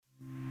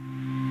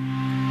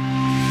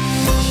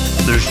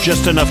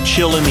just enough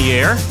chill in the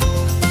air,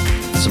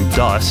 some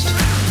dust,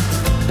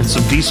 and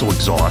some diesel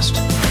exhaust,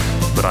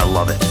 but I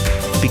love it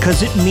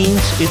because it means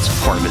it's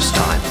harvest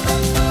time.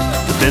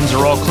 The bins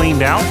are all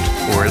cleaned out,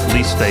 or at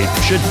least they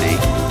should be.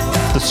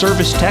 The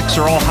service techs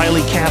are all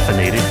highly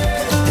caffeinated,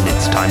 and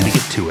it's time to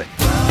get to it.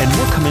 And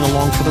we're coming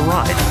along for the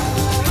ride.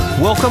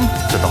 Welcome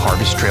to the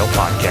Harvest Trail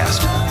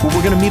Podcast, where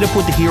we're going to meet up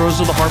with the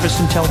heroes of the harvest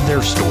and tell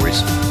their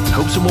stories, in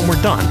hopes that when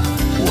we're done,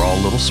 we're all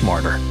a little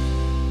smarter.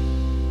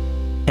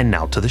 And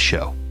now to the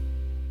show.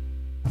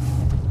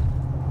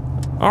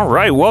 All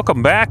right,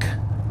 welcome back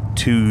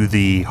to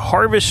the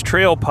Harvest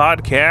Trail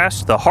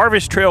Podcast. The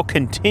Harvest Trail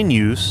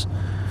continues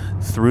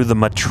through the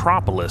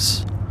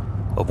metropolis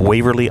of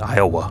Waverly,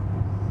 Iowa,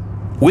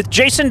 with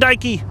Jason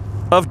Deike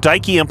of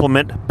Deike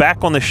Implement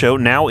back on the show,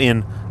 now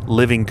in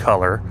living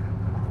color,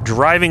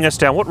 driving us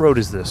down. What road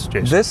is this,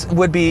 Jason? This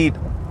would be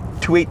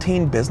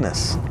 218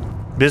 Business.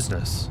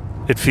 Business.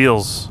 It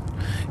feels...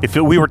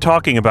 we were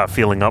talking about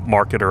feeling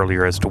upmarket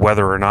earlier as to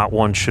whether or not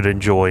one should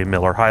enjoy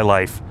Miller High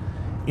Life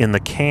in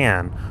the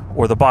can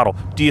or the bottle.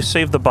 Do you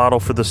save the bottle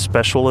for the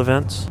special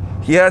events?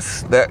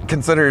 Yes, that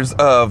considers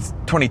of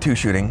 22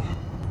 shooting.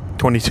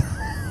 22.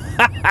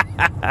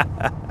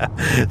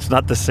 It's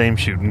not the same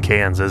shooting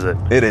cans, is it?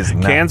 It is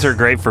not. Cans are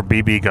great for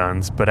BB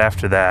guns, but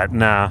after that,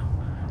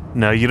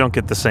 no, you don't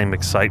get the same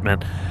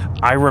excitement.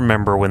 I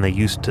remember when they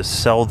used to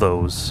sell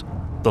those,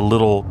 the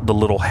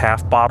little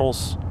half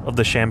bottles of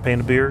the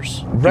champagne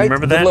beers. Right, do you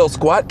remember that? The little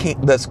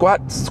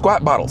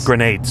squat bottles.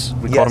 Grenades.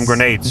 We called them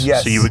grenades.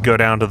 Yes. So you would go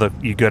down to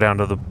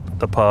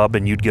the pub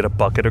and you'd get a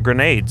bucket of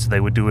grenades. They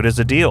would do it as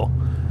a deal.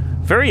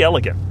 Very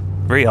elegant,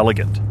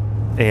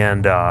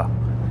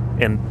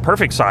 and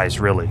perfect size,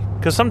 really.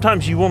 Because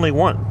sometimes you only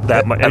want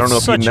that much. I don't know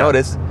if you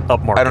noticed.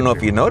 Upmarket I don't know if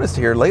beer. you noticed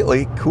here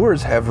lately.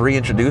 Coors have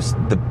reintroduced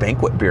the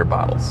banquet beer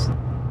bottles.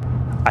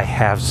 I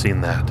have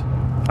seen that.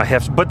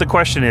 But the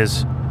question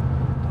is,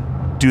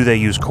 do they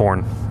use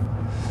corn?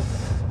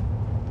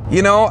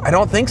 You know, I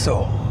don't think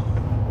so.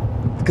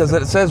 Because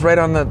it says right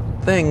on the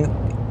thing,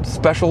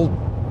 special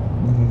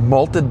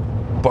malted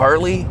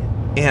barley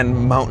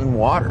and mountain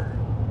water.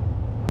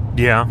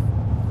 Yeah.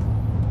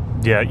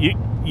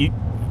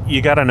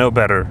 You got to know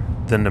better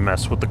than to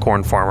mess with the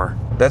corn farmer.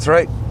 That's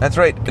right.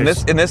 In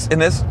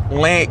this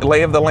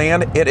lay of the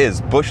land, it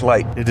is Busch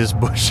Light. It is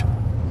Busch.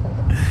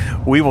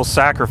 We will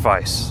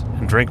sacrifice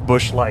and drink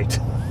Busch Light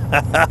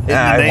in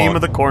the name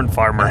of the corn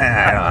farmer.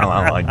 I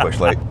don't like Busch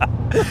Light.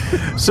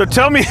 So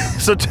tell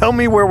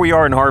me where we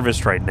are in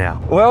harvest right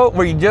now. Well,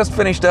 we just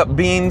finished up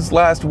beans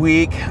last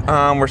week.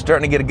 We're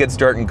starting to get a good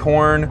start in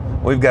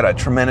corn. We've got a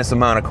tremendous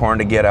amount of corn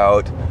to get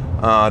out.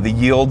 The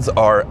yields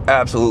are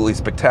absolutely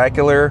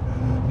spectacular.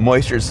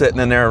 Moisture's sitting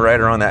in there right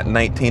around that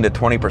 19 to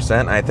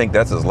 20%. I think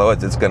that's as low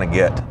as it's going to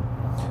get.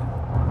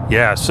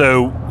 Yeah.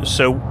 So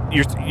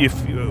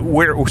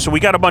we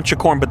got a bunch of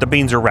corn, but the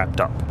beans are wrapped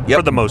up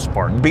for the most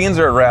part. Beans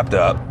are wrapped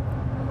up.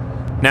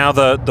 Now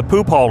the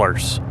poop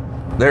haulers,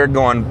 they're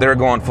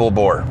going full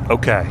bore.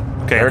 Okay.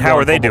 And how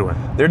are they doing?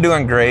 They're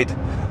doing great.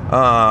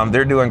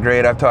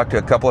 I've talked to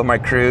a couple of my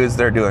crews.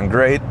 They're doing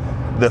great.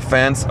 The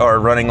Fendts are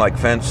running like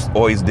Fendts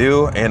always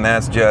do, and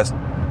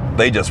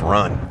they just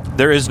run.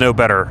 There is no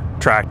better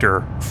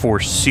tractor for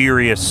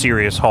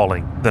serious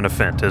hauling than a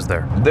Fendt, is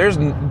there?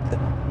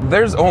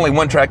 There's only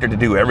one tractor to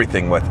do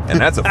everything with, and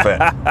that's a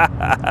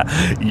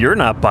Fendt. You're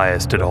not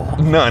biased at all.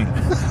 None.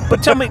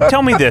 But tell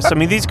me this. I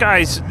mean, these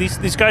guys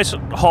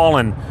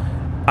hauling.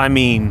 I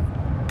mean,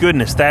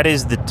 goodness, that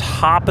is the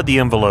top of the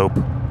envelope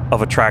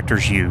of a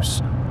tractor's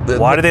use.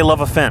 Why do they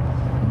love a Fendt?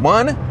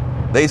 One,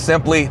 they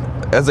simply,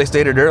 as I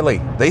stated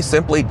early, they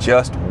simply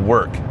just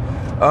work.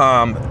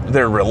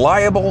 They're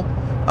reliable.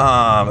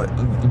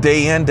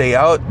 Day in, day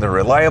out, they're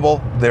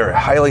reliable, they're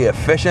highly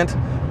efficient,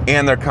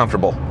 and they're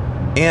comfortable.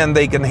 And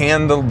they can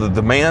handle the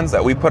demands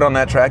that we put on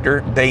that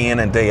tractor day in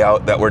and day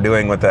out that we're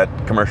doing with that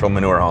commercial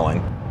manure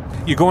hauling.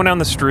 You're going down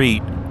the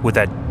street with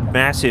that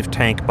massive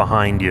tank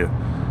behind you.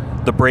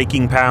 The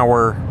braking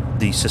power,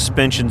 the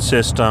suspension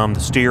system, the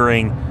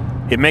steering,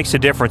 it makes a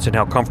difference in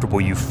how comfortable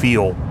you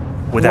feel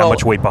with that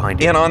much weight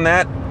behind you. And on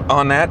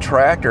that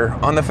tractor,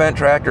 on the Fendt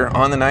tractor,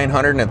 on the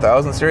 900 and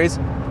 1000 series,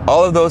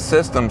 all of those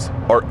systems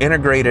are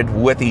integrated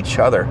with each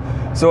other.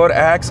 So it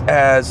acts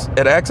as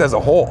a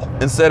whole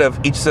instead of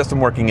each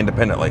system working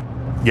independently.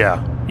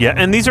 Yeah.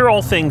 And these are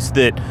all things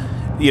that,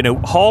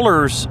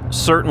 haulers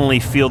certainly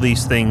feel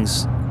these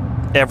things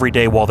every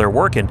day while they're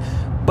working,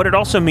 but it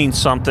also means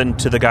something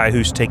to the guy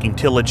who's taking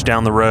tillage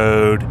down the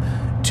road,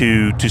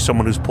 to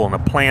someone who's pulling a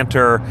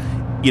planter.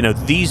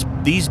 These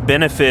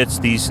benefits,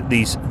 these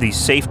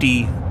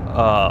safety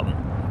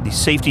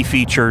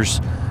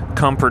features,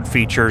 comfort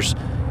features,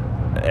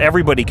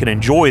 everybody can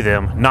enjoy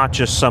them, not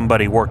just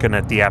somebody working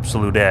at the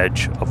absolute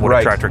edge of what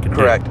a tractor can do.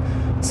 Correct.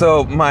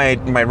 So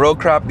my row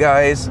crop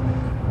guys,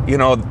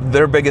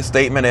 their biggest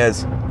statement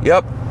is,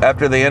 yep,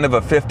 after the end of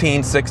a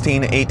 15,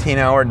 16,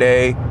 18-hour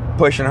day,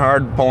 pushing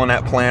hard, pulling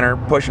that planter,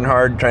 pushing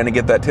hard, trying to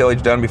get that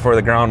tillage done before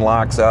the ground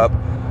locks up,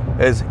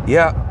 is,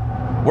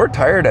 we're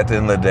tired at the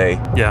end of the day,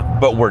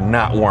 but we're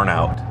not worn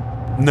out.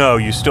 No,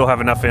 you still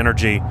have enough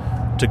energy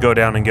to go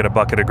down and get a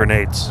bucket of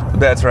grenades.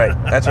 That's right.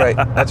 That's right.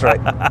 That's right.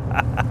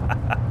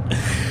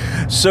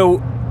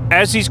 So,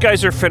 as these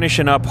guys are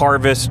finishing up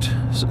harvest,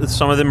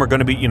 some of them are going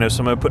to be,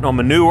 some are putting on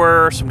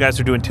manure, some guys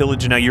are doing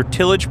tillage. Now, your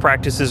tillage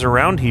practices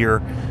around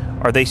here,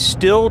 are they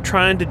still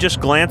trying to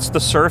just glance the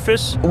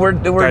surface? We're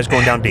guys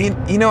going down deep.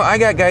 I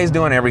got guys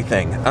doing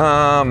everything.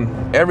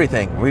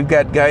 Everything. We've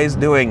got guys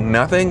doing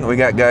nothing. We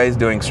got guys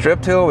doing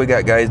strip till. We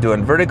got guys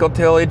doing vertical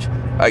tillage.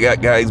 I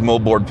got guys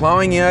moldboard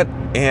plowing yet,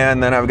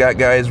 and then I've got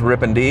guys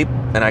ripping deep,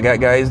 and I got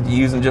guys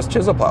using just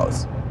chisel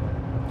plows.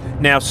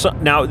 Now,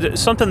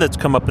 something that's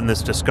come up in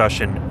this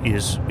discussion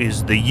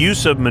is the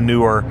use of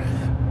manure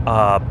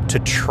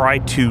to try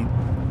to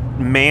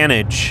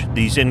manage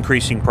these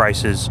increasing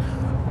prices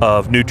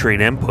of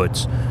nutrient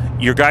inputs.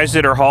 Your guys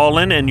that are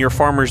hauling and your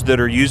farmers that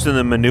are using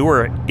the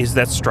manure, is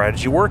that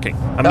strategy working?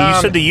 I mean,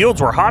 you said the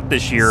yields were hot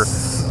this year.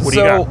 What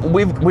do you got?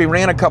 We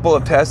ran a couple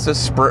of tests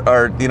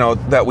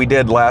that we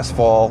did last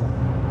fall,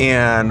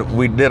 and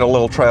we did a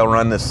little trial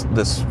run this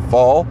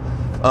fall.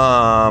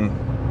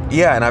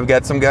 And I've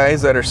got some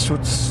guys that are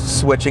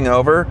switching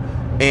over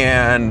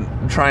and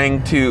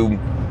trying to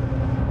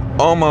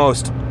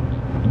almost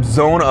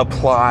zone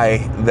apply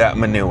that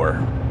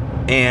manure.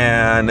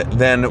 And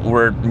then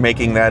we're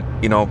making that,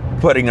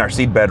 putting our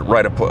seed bed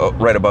right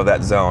above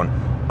that zone.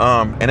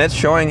 And it's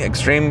showing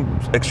extreme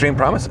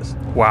promises.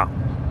 Wow.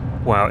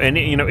 And,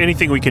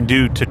 anything we can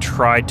do to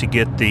try to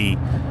get the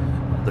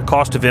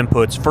cost of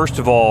inputs, first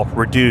of all,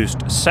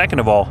 reduced. Second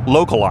of all,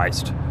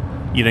 localized.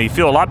 You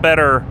feel a lot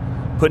better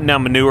putting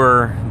down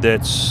manure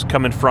that's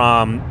coming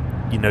from,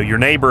 your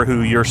neighbor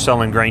who you're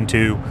selling grain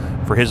to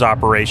for his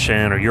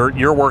operation, or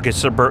your work is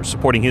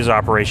supporting his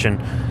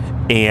operation,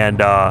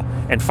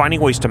 and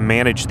finding ways to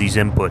manage these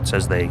inputs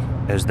as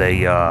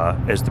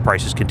the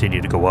prices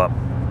continue to go up.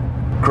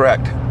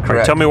 Correct.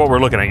 Right, tell me what we're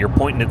looking at. You're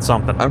pointing at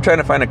something. I'm trying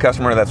to find a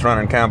customer that's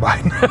running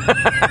combine.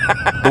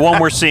 The one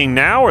we're seeing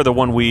now, or the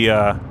one we?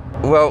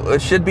 Well, we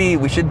should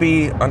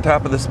be on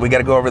top of this. We got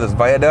to go over this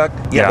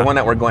viaduct. Yeah, the one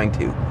that we're going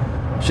to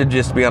should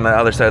just be on the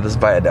other side of this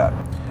viaduct.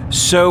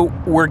 So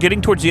we're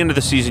getting towards the end of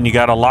the season. You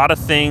got a lot of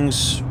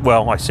things.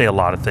 Well, I say a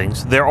lot of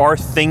things. There are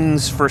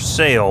things for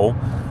sale,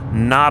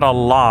 not a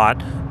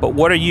lot. But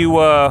what are you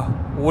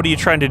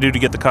trying to do to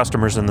get the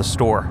customers in the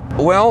store?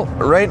 Well,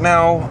 right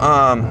now,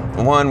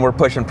 one, we're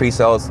pushing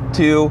pre-sales.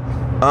 Two,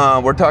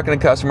 we're talking to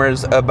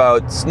customers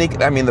about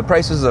the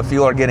prices of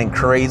fuel are getting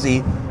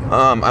crazy.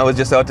 I was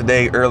just out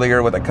today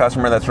earlier with a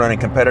customer that's running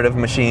competitive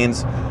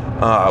machines.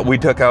 We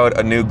took out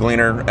a new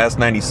Gleaner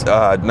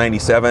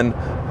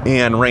S97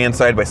 and ran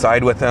side by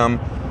side with him.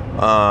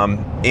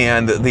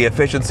 And the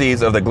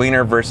efficiencies of the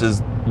Gleaner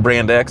versus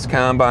Brand X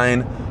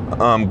combine.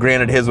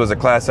 Granted, his was a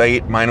Class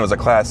 8, mine was a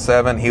Class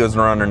 7. He was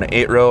running an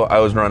 8-row, I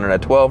was running a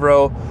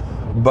 12-row.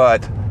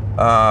 But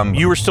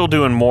you were still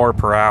doing more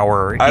per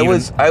hour. I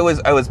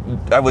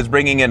was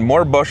bringing in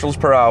more bushels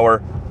per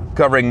hour,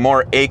 covering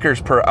more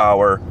acres per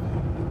hour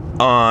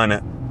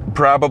on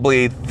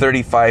probably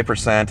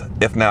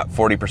 35%, if not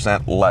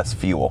 40% less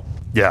fuel.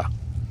 Yeah.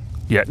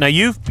 Now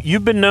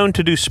you've been known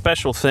to do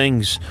special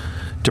things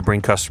to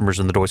bring customers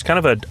in the door. It's kind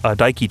of a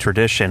Deike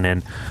tradition,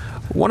 and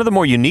one of the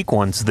more unique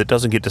ones that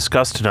doesn't get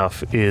discussed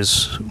enough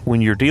is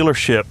when your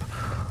dealership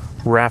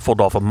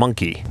raffled off a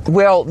monkey.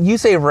 Well, you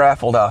say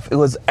raffled off. It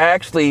was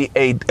actually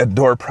a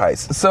door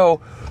prize.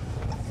 So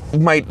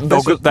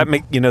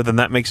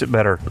that makes it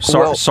better.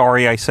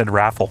 Sorry, I said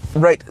raffle.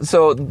 Right.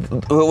 So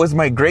it was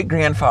my great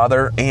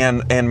grandfather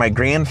and my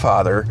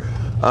grandfather.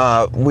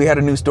 We had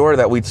a new store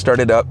that we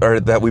started up, or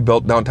that we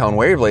built downtown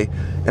Waverly,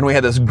 and we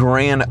had this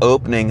grand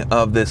opening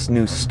of this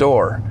new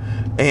store.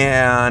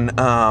 And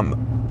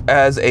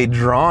as a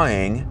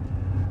drawing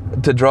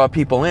to draw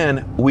people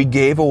in, we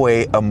gave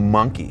away a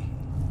monkey.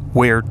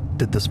 Where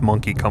did this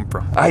monkey come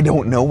from? I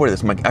don't know where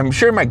this monkey. I'm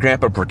sure my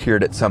grandpa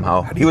procured it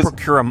somehow. How do you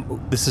procure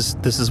this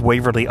is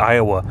Waverly,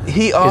 Iowa.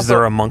 Is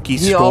there a monkey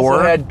store? He also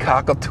had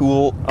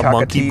cockatoo,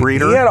 monkey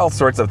breeder. He had all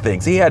sorts of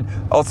things. He had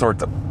all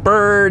sorts of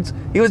birds.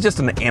 He was just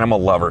an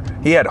animal lover.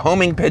 He had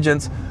homing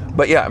pigeons.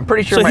 But yeah, I'm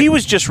pretty sure. So he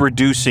was just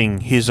reducing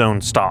his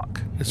own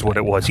stock, is what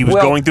it was. He was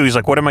going through. He's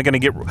like, what am I going to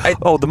get?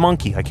 The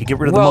monkey. I could get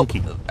rid of the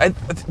monkey.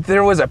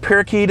 There was a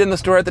parakeet in the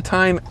store at the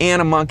time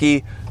and a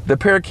monkey. The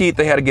parakeet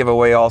they had to give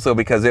away also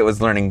because it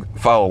was learning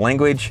foul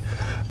language.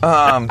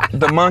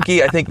 The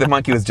monkey, I think the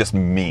monkey was just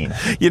mean.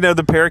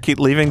 The parakeet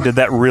leaving, did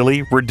that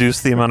really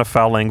reduce the amount of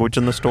foul language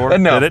in the store?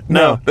 No. Did it?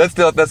 No. That's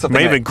something.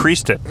 May have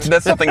increased it.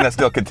 That's something that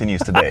still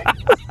continues today.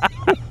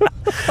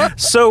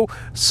 So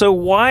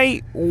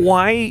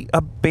why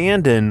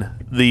abandon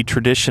the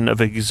tradition of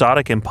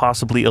exotic and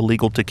possibly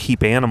illegal to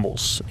keep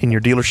animals in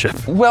your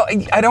dealership? Well,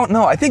 I don't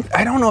know. I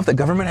don't know if the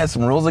government has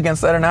some rules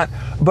against that or not.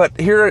 But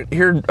here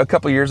a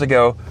couple years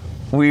ago,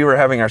 we were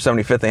having our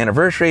 75th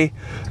anniversary,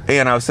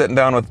 and I was sitting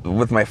down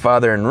with my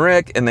father and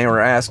Rick, and they were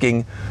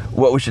asking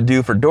what we should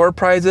do for door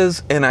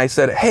prizes. And I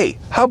said, hey,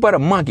 how about a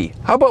monkey?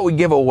 How about we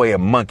give away a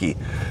monkey?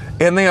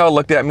 And they all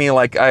looked at me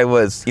like I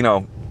was,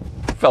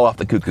 fell off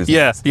the cuckoo's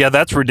nest. Yeah,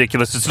 that's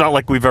ridiculous. It's not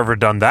like we've ever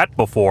done that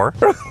before.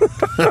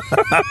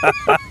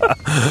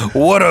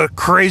 What a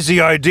crazy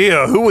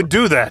idea. Who would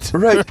do that?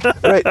 Right.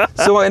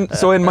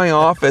 So in my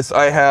office,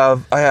 I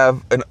have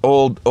an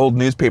old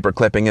newspaper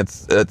clipping.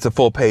 It's a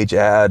full page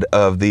ad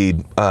of the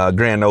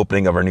grand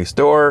opening of our new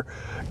store.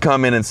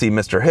 Come in and see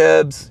Mr.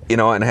 Hibbs,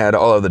 and had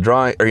all of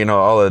the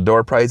all of the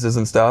door prizes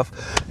and stuff.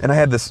 And I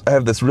have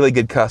this really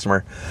good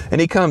customer,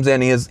 and he comes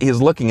in,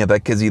 he's looking at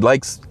that because he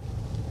likes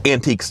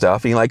antique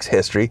stuff, he likes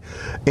history,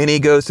 and he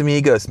goes to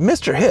me,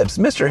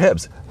 Mr.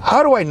 Hibbs,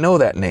 how do I know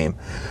that name?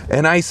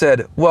 And I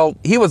said, well,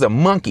 he was a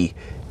monkey.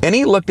 And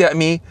he looked at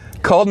me,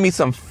 called me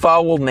some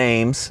foul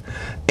names,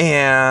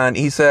 and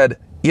he said,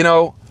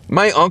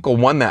 my uncle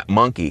won that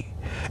monkey.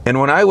 And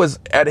when I was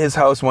at his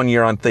house one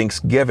year on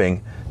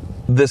Thanksgiving,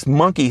 this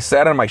monkey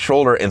sat on my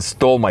shoulder and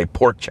stole my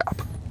pork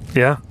chop.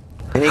 Yeah.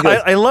 And he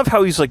goes, I love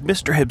how he's like,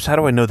 Mr. Hibbs, how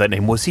do I know that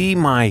name? Was he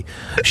my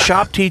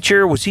shop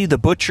teacher? Was he the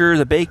butcher,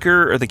 the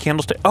baker, or the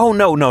candlestick? Oh,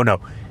 no.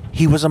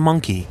 He was a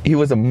monkey. He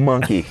was a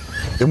monkey.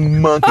 A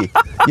monkey.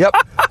 Yep.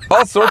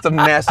 All sorts of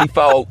nasty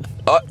foul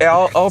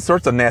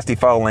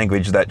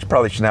language that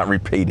probably should not be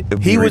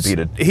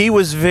repeated. He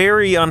was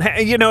very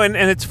unhappy, and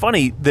it's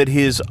funny that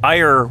his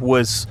ire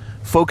was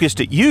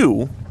focused at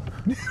you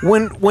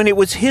when it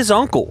was his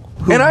uncle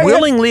who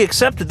willingly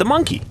accepted the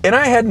monkey. And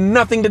I had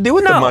nothing to do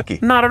with the monkey.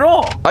 Not at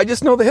all. I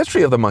just know the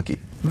history of the monkey.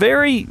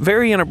 Very,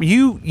 very.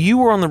 You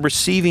were on the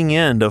receiving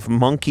end of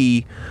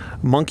monkey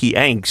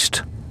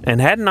angst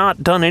and had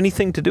not done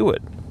anything to do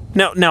it.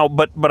 Now,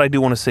 but I do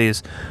want to say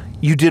is,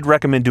 you did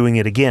recommend doing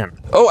it again.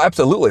 Oh,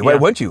 absolutely. Yeah. Why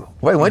wouldn't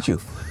you?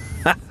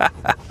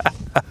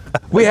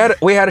 We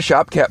had a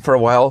shop cat for a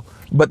while.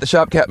 But the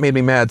shop cat made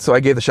me mad, so I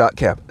gave the shop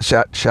cat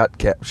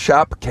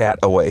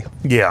away.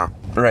 Yeah.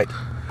 Right.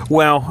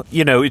 Well,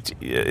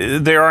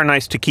 they are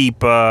nice to keep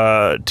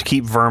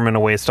vermin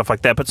away and stuff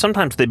like that, but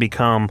sometimes they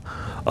become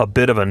a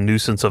bit of a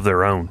nuisance of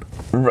their own.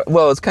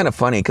 Well, it's kind of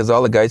funny because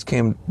all the guys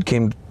came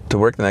to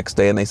work the next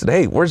day and they said,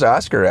 "Hey, where's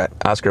Oscar at?"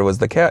 Oscar was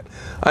the cat.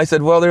 I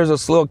said, "Well, there's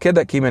this little kid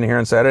that came in here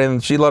on Saturday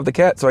and she loved the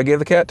cat, so I gave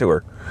the cat to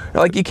her."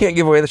 They're like, "You can't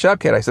give away the shop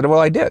cat." I said, "Well,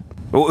 I did."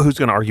 Well, who's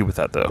going to argue with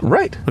that, though?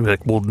 Right. I'd be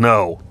like, well,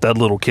 no, that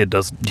little kid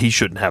he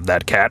shouldn't have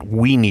that cat.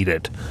 We need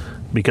it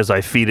because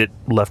I feed it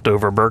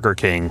leftover Burger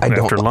King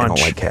after lunch. I don't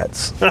like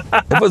cats. If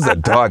it was a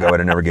dog, I would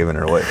have never given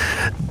it away.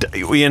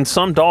 And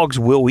some dogs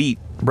will eat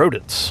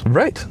rodents.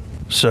 Right.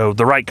 So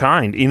the right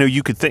kind.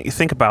 You could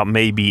think about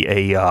maybe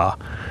a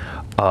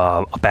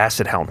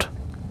basset hound,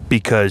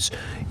 because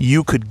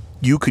you could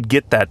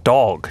get that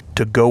dog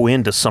to go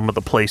into some of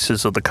the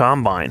places of the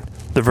combine.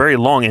 They're very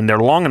long, and they're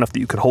long enough that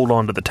you could hold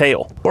on to the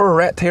tail. Or a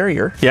rat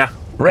terrier. Yeah.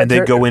 And they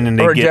go in and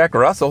they or a Jack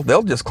Russell.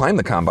 They'll just climb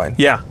the combine.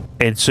 Yeah.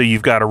 And so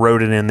you've got a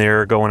rodent in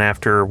there going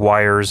after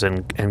wires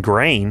and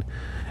grain,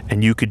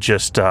 and you could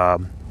just,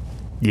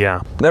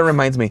 yeah. That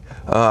reminds me,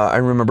 I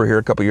remember here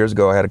a couple years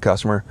ago, I had a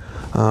customer,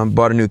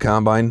 bought a new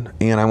combine,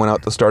 and I went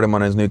out to start him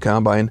on his new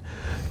combine,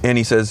 and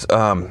he says,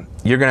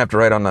 "You're going to have to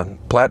ride on the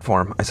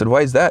platform." I said,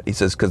 "Why is that?" He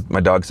says, "Because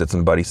my dog sits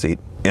in the buddy seat."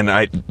 And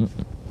I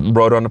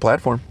rode on the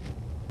platform.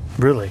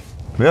 Really?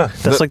 Yeah.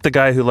 That's like the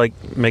guy who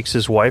makes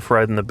his wife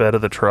ride in the bed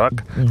of the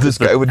truck. This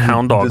guy would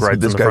hound dog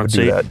rides in the front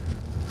seat. That.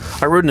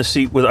 I rode in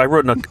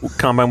a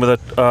combine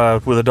with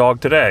a dog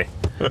today.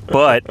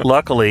 But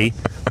luckily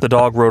the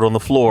dog rode on the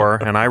floor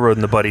and I rode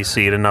in the buddy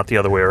seat and not the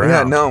other way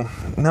around. Yeah,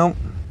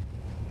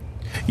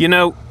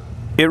 no.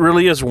 It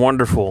really is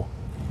wonderful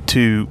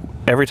to,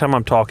 every time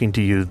I'm talking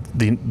to you,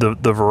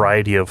 the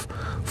variety of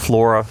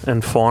flora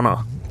and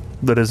fauna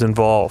that is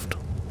involved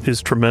is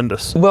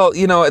tremendous. Well,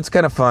 it's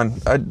kind of fun.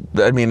 I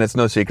mean, it's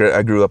no secret.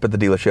 I grew up at the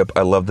dealership.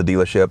 I love the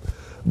dealership.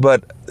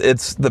 But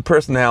it's the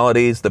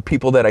personalities, the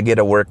people that I get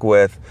to work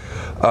with.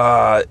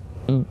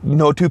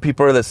 No two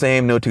people are the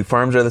same. No two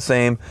farms are the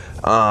same.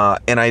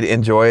 And I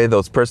enjoy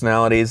those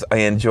personalities.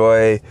 I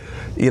enjoy,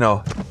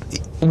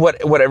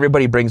 what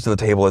everybody brings to the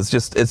table. It's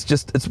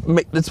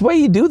the way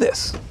you do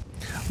this.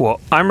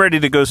 Well, I'm ready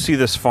to go see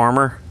this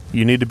farmer.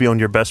 You need to be on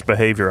your best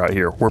behavior out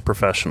here. We're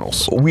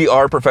professionals. We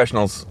are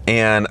professionals,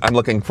 and I'm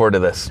looking forward to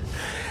this.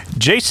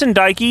 Jason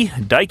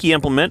Deike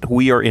Implement.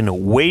 We are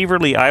in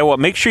Waverly, Iowa.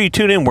 Make sure you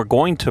tune in. We're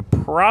going to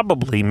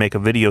probably make a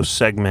video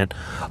segment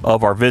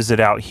of our visit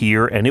out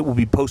here, and it will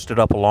be posted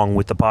up along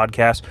with the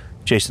podcast.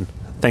 Jason,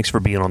 thanks for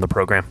being on the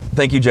program.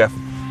 Thank you, Jeff.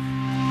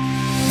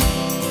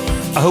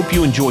 I hope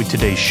you enjoyed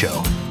today's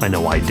show. I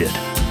know I did.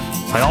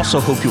 I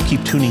also hope you'll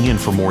keep tuning in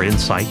for more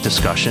insight,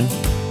 discussion,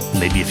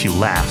 maybe a few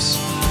laughs.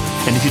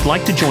 And if you'd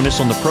like to join us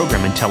on the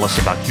program and tell us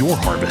about your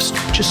harvest,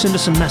 just send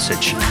us a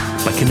message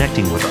by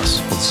connecting with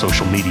us on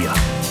social media.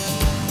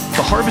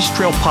 The Harvest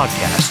Trail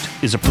Podcast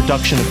is a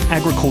production of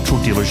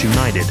Agricultural Dealers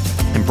United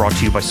and brought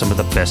to you by some of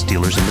the best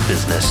dealers in the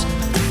business.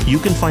 You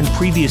can find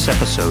previous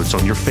episodes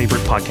on your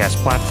favorite podcast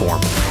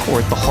platform or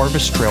at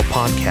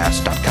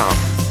theharvesttrailpodcast.com.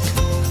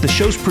 The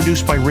show's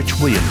produced by Rich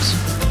Williams,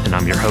 and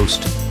I'm your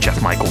host,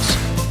 Jeff Michaels.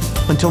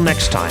 Until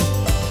next time,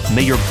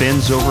 may your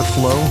bins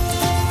overflow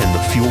and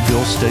the fuel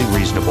bill stay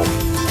reasonable.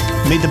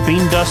 May the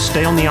bean dust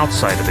stay on the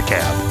outside of the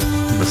cab,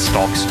 the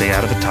stalks stay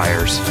out of the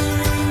tires,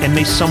 and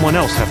may someone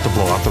else have to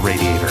blow out the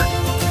radiator.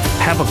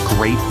 Have a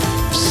great,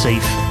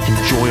 safe,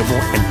 enjoyable,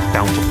 and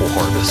bountiful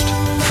harvest.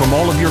 From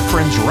all of your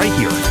friends right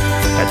here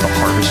at the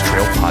Harvest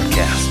Trail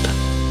Podcast.